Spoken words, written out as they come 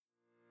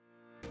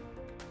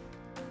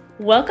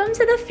Welcome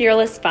to the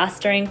Fearless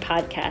Fostering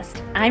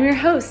Podcast. I'm your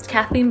host,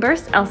 Kathleen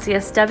Burse,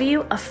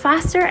 LCSW, a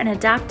foster and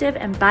adoptive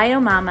and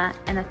bio mama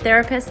and a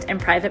therapist in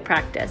private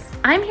practice.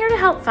 I'm here to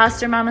help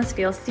foster mamas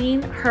feel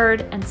seen,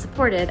 heard, and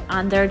supported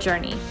on their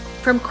journey.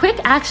 From quick,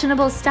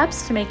 actionable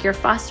steps to make your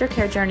foster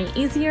care journey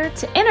easier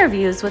to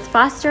interviews with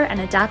foster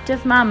and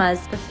adoptive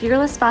mamas, the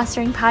Fearless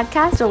Fostering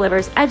Podcast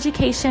delivers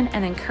education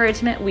and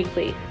encouragement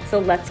weekly. So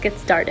let's get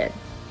started.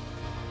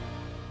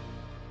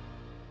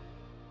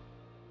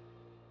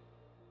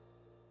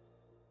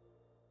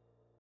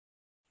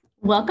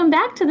 Welcome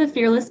back to the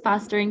Fearless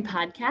Fostering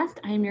Podcast.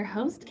 I am your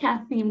host,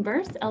 Kathleen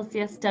Burse,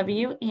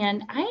 LCSW,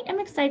 and I am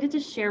excited to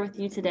share with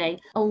you today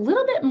a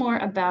little bit more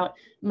about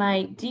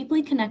my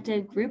deeply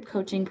connected group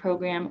coaching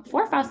program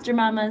for foster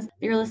mamas,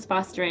 Fearless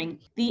Fostering.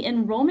 The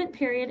enrollment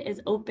period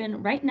is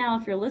open right now,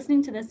 if you're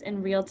listening to this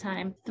in real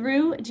time,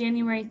 through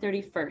January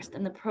 31st,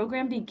 and the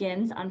program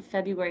begins on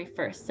February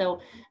 1st. So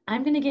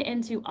I'm going to get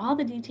into all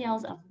the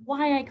details of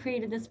why I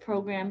created this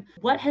program,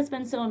 what has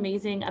been so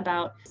amazing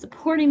about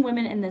supporting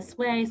women in this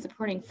way,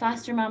 supporting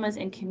foster mamas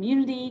and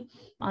community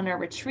on our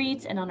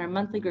retreats and on our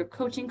monthly group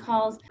coaching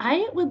calls.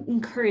 I would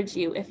encourage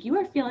you, if you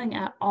are feeling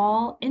at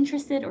all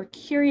interested or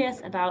curious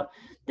about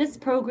this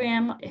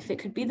program, if it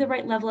could be the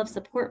right level of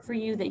support for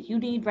you that you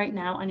need right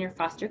now on your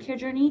foster care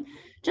journey,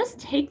 just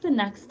take the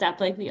next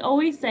step. Like we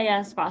always say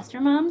as foster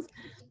moms,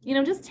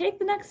 just take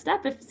the next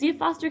step. See if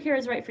foster care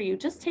is right for you.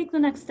 Just take the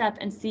next step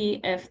and see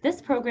if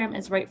this program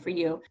is right for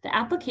you. The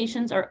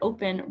applications are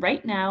open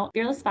right now,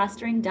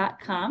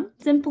 fearlessfostering.com.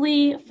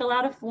 Simply fill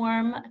out a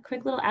form, a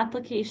quick little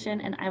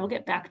application, and I will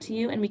get back to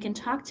you and we can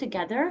talk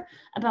together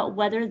about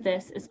whether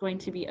this is going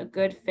to be a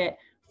good fit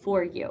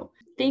for you.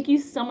 Thank you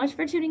so much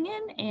for tuning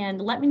in,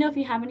 and let me know if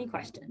you have any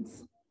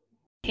questions.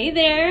 Hey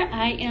there,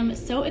 I am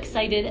so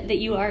excited that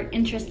you are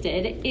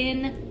interested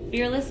in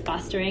Fearless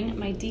Fostering,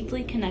 my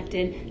deeply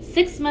connected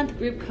 6-month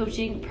group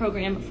coaching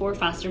program for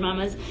foster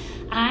mamas.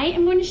 I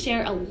am going to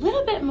share a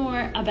little bit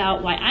more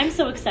about why I'm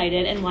so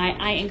excited and why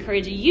I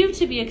encourage you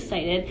to be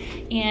excited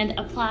and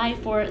apply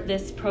for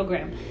this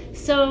program.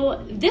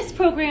 So this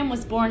program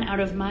was born out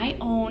of my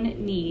own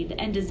need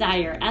and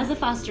desire as a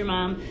foster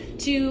mom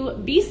to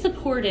be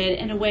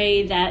supported in a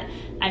way that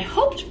I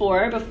hoped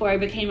for before I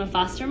became a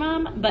foster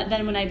mom. But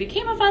then when I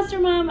became a foster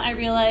mom, I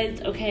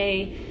realized,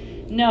 okay,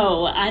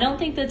 no, I don't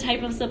think the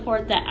type of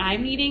support that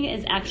I'm needing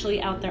is actually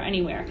out there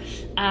anywhere.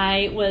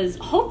 I was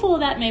hopeful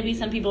that maybe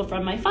some people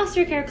from my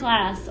foster care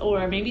class,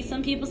 or maybe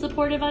some people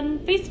supportive on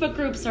Facebook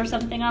groups or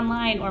something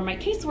online, or my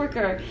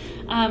caseworker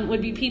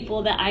would be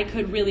people that I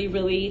could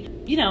really,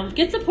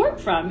 get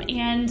support from.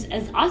 And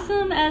as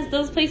awesome as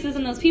those places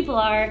and those people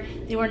are,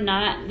 they were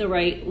not the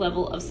right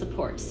level of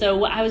support. So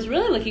what I was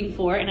really looking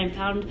for, and I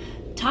found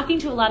talking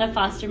to a lot of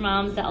foster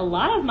moms that a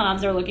lot of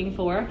moms are looking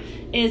for,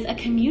 is a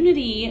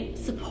community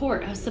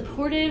support, a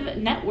supportive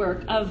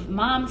network of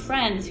mom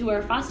friends who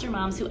are foster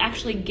moms who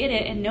actually get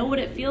it and know what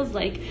it feels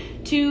like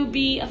to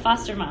be a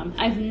foster mom.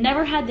 I've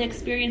never had the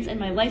experience in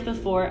my life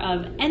before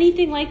of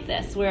anything like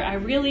this, where I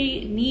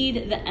really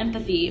need the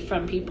empathy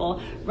from people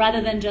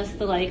rather than just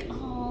the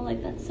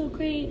that's so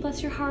great,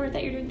 bless your heart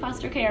that you're doing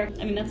foster care.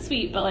 I mean, that's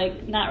sweet,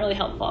 but not really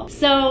helpful.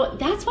 So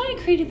that's why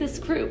I created this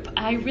group.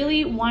 I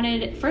really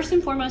wanted, first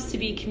and foremost, to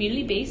be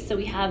community-based. So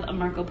we have a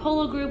Marco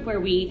Polo group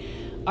where we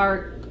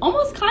are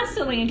almost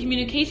constantly in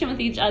communication with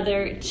each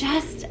other,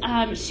 just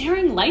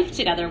sharing life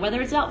together,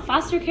 whether it's about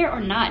foster care or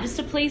not, just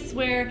a place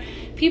where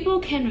people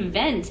can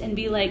vent and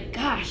be like,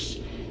 gosh,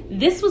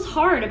 this was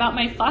hard about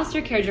my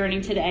foster care journey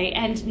today,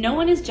 and no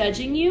one is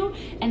judging you,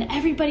 and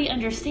everybody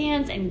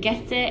understands and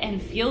gets it and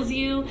feels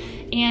you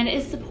and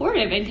is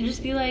supportive and can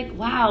just be like,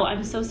 wow,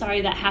 I'm so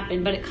sorry that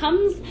happened. But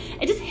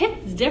it just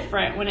hits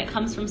different when it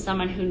comes from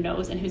someone who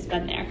knows and who's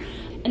been there.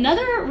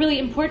 Another really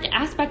important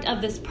aspect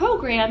of this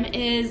program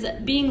is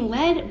being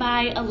led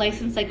by a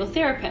licensed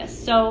psychotherapist.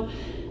 So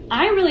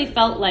I really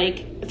felt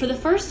like for the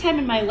first time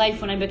in my life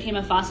when I became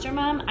a foster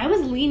mom, I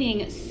was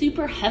leaning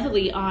super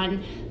heavily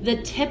on the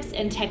tips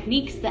and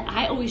techniques that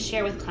I always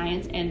share with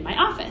clients in my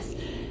office.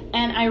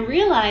 And I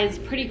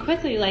realized pretty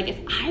quickly, if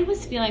I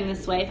was feeling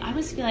this way, if I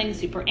was feeling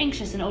super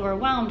anxious and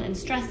overwhelmed and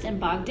stressed and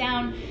bogged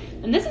down,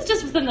 and this is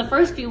just within the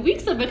first few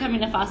weeks of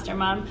becoming a foster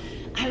mom,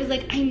 I was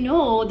like, I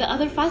know the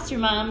other foster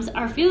moms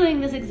are feeling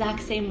this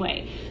exact same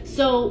way.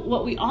 So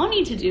what we all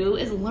need to do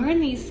is learn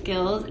these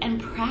skills and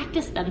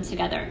practice them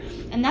together.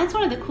 And that's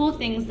one of the cool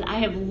things that I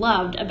have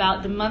loved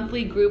about the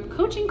monthly group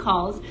coaching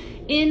calls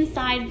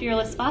inside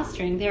Fearless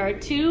Fostering. There are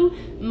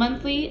 2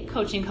 monthly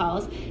coaching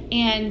calls,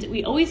 and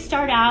we always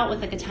start out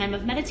with a time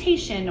of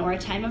meditation or a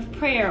time of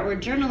prayer or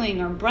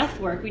journaling or breath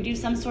work. We do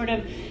some sort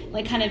of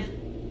kind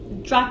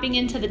of dropping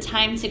into the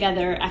time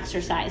together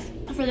exercise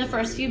for the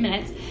first few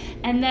minutes.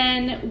 And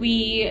then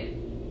we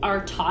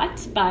are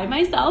taught by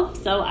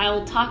myself. So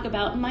I'll talk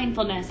about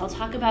mindfulness. I'll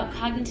talk about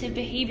cognitive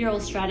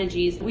behavioral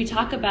strategies. We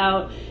talk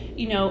about,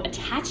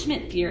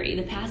 attachment theory.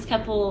 The past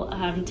couple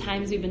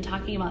times we've been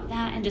talking about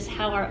that and just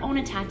how our own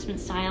attachment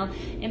style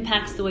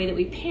impacts the way that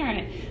we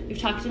parent. We've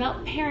talked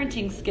about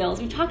parenting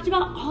skills. We've talked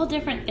about all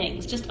different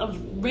things, just a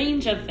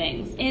range of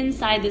things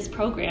inside this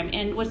program.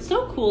 And what's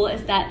so cool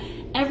is that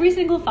every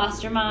single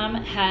foster mom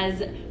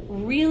has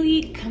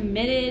really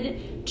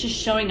committed to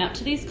showing up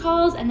to these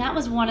calls, and that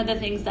was one of the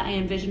things that I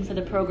envisioned for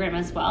the program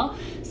as well.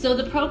 So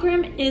the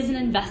program is an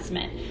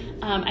investment.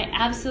 I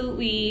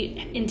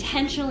absolutely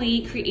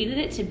intentionally created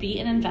it to be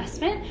an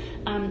investment.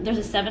 There's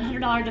a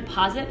 $700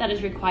 deposit that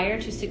is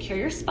required to secure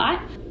your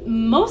spot.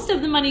 Most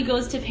of the money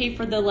goes to pay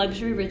for the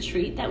luxury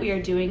retreat that we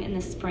are doing in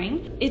the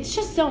spring. It's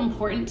just so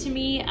important to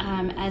me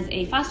as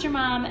a foster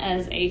mom,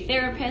 as a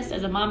therapist,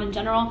 as a mom in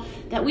general,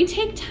 that we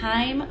take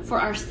time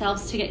for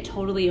ourselves to get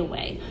totally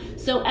away.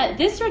 So at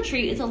this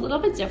retreat, it's a little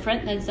bit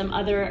different than some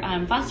other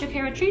foster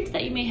care retreats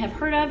that you may have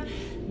heard of.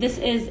 This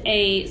is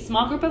a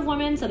small group of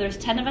women, so there's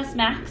 10 of us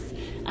max.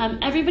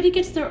 Everybody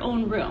gets their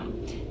own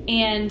room,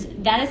 and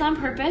that is on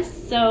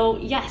purpose. So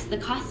yes, the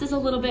cost is a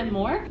little bit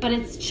more, but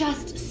it's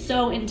just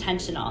so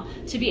intentional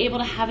to be able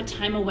to have a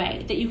time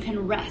away, that you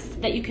can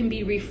rest, that you can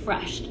be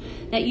refreshed,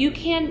 that you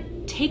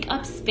can take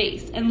up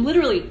space and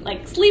literally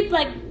sleep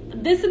like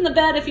this in the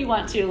bed if you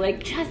want to,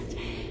 just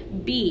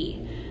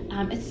be.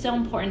 It's so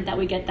important that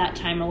we get that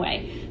time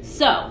away.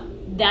 So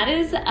that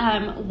is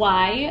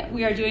why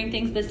we are doing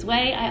things this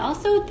way. I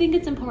also think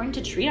it's important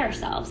to treat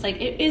ourselves.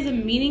 It is a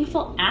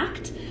meaningful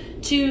act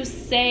to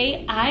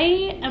say,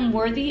 I am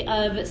worthy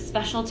of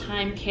special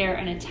time, care,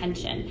 and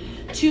attention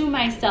to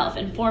myself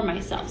and for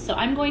myself. So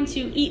I'm going to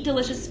eat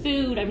delicious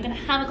food. I'm going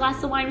to have a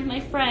glass of wine with my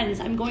friends.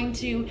 I'm going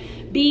to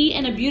be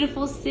in a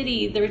beautiful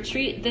city. The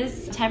retreat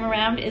this time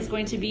around is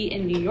going to be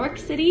in New York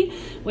City,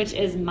 which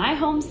is my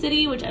home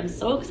city, which I'm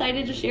so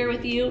excited to share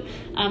with you.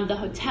 The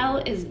hotel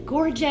is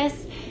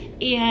gorgeous.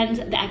 And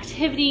the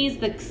activities,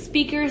 the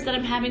speakers that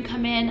I'm having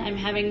come in, I'm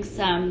having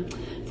some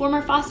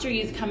former foster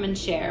youth come and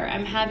share.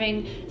 I'm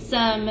having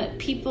some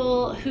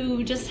people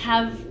who just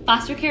have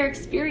foster care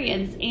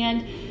experience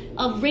and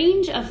a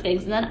range of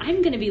things. And then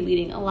I'm going to be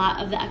leading a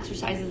lot of the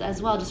exercises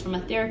as well, just from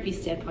a therapy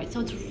standpoint. So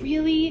it's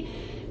really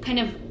kind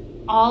of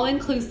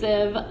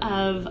all-inclusive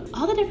of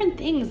all the different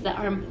things that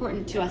are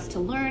important to us to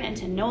learn and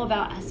to know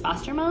about as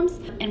foster moms.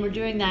 And we're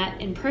doing that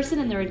in person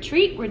in the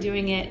retreat. We're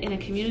doing it in a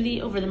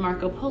community over the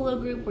Marco Polo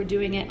group. We're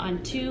doing it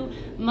on 2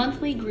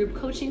 monthly group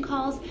coaching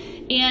calls.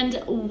 And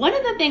one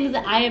of the things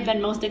that I have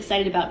been most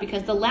excited about,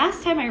 because the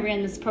last time I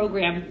ran this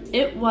program,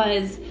 it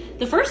was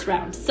the first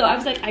round. So I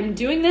was like, I'm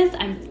doing this.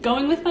 I'm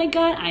going with my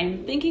gut.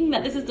 I'm thinking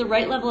that this is the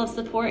right level of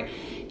support.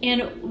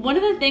 And one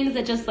of the things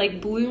that just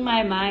blew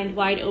my mind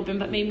wide open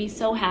but made me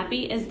so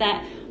happy is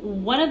that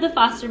one of the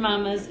foster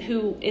mamas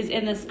who is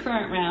in this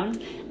current round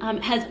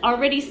has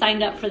already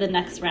signed up for the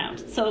next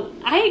round. So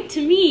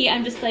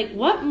I'm just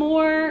what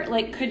more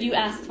could you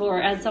ask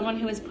for as someone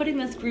who is putting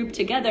this group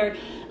together,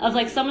 of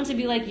someone to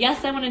be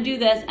yes, I want to do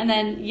this, and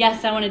then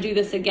yes, I want to do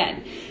this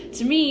again.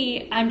 To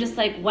me, I'm just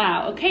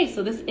wow, okay,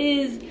 so this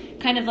is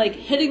kind of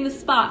hitting the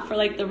spot for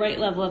the right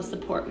level of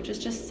support, which is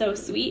just so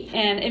sweet.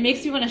 And it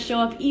makes me want to show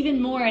up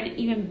even more and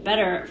even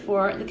better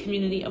for the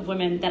community of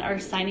women that are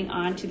signing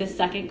on to the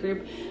second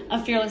group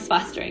of Fearless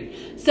Fostering.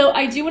 So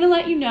I do want to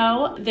let you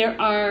know there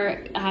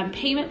are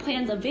payment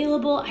plans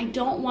available. I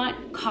don't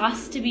want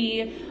costs to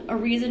be a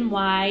reason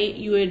why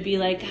you would be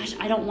gosh,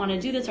 I don't want to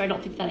do this, or I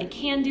don't think that I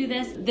can do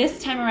this.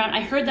 This time around,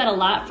 I heard that a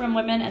lot from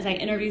women as I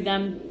interviewed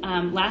them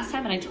last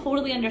time, and I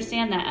totally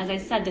understand that. As I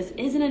said, this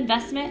is an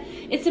investment.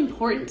 It's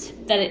important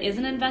that it is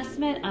an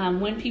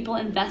investment. When people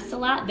invest a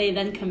lot, they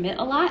then commit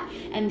a lot,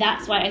 and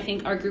that's why I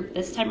think our group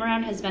this time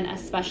around has been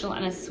as special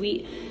and as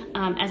sweet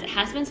as it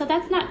has been. So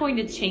that's not going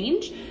to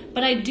change,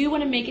 but I do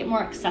want to make it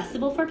more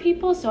accessible for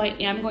people. So I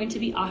am going to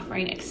be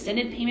offering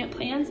extended payment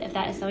plans. If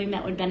that is something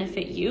that would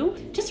benefit you,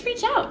 just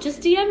reach out,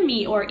 just DM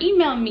me or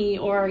email me,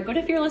 or go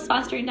to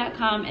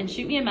fearlessfostering.com and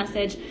shoot me a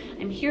message.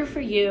 I'm here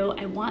for you.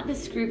 I want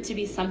this group to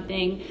be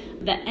something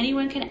that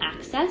anyone can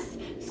access.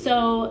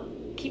 So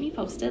keep me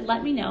posted.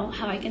 Let me know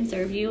how I can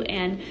serve you.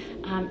 And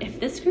if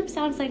this group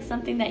sounds like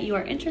something that you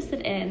are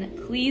interested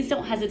in, please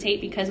don't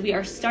hesitate, because we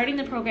are starting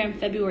the program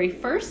February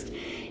 1st,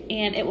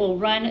 and it will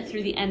run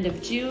through the end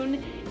of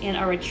June. And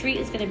our retreat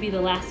is going to be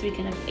the last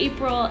weekend of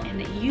April,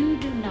 and you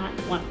do not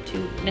want to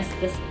miss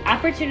this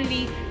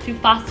opportunity to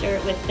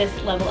foster with this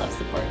level of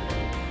support.